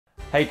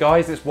Hey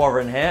guys, it's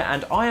Warren here,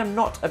 and I am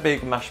not a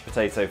big mashed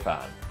potato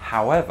fan.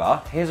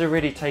 However, here's a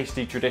really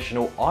tasty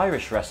traditional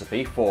Irish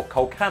recipe for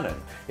Colcannon.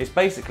 It's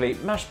basically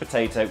mashed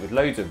potato with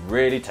loads of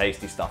really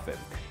tasty stuff in.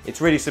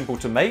 It's really simple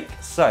to make,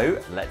 so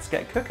let's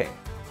get cooking.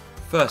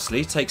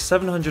 Firstly, take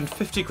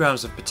 750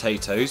 grams of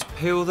potatoes,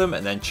 peel them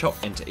and then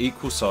chop into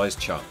equal sized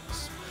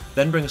chunks.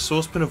 Then bring a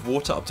saucepan of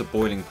water up to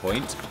boiling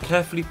point,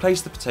 carefully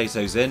place the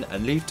potatoes in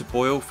and leave to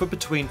boil for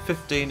between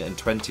 15 and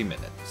 20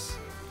 minutes.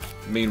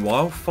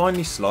 Meanwhile,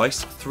 finely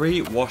slice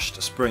 3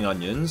 washed spring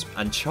onions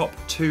and chop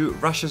 2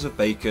 rashers of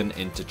bacon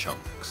into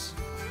chunks.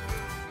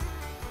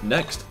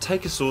 Next,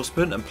 take a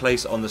saucepan and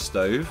place on the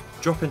stove,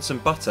 drop in some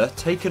butter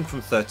taken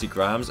from 30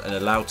 grams and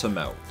allow to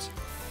melt.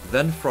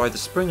 Then fry the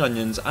spring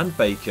onions and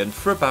bacon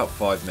for about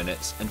 5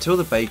 minutes until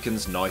the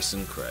bacon's nice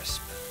and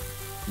crisp.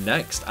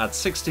 Next, add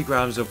 60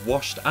 grams of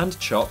washed and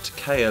chopped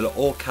kale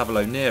or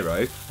Cavolo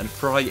Nero and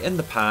fry in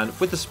the pan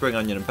with the spring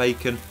onion and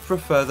bacon for a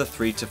further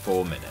 3 to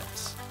 4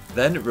 minutes.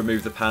 Then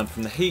remove the pan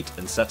from the heat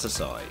and set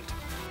aside.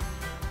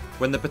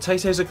 When the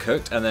potatoes are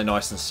cooked and they're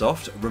nice and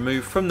soft,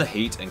 remove from the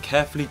heat and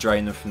carefully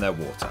drain them from their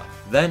water.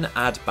 Then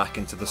add back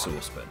into the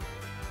saucepan.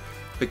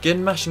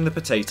 Begin mashing the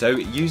potato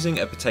using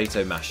a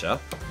potato masher,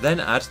 then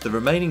add the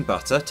remaining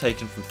butter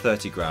taken from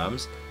 30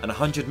 grams and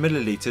 100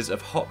 milliliters of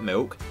hot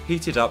milk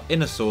heated up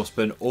in a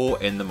saucepan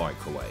or in the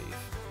microwave.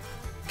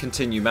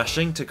 Continue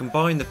mashing to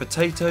combine the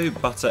potato,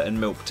 butter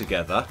and milk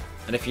together,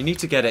 and if you need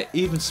to get it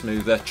even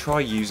smoother, try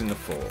using a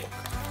fork.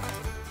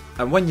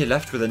 And when you're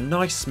left with a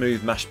nice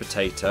smooth mashed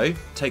potato,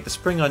 take the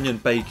spring onion,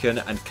 bacon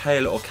and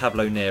kale or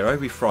Cavolo Nero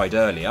we fried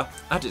earlier,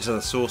 add it to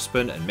the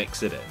saucepan and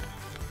mix it in.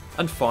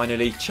 And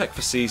finally, check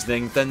for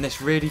seasoning, then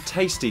this really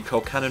tasty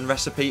Colcannon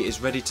recipe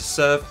is ready to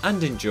serve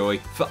and enjoy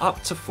for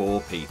up to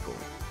 4 people.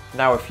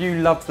 Now if you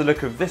loved the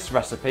look of this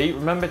recipe,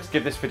 remember to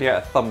give this video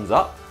a thumbs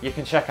up. You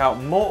can check out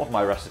more of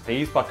my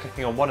recipes by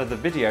clicking on one of the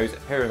videos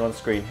appearing on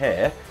screen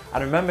here,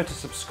 and remember to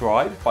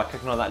subscribe by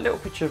clicking on that little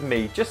picture of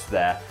me just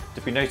there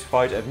to be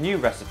notified of new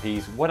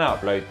recipes when I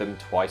upload them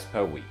twice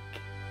per week.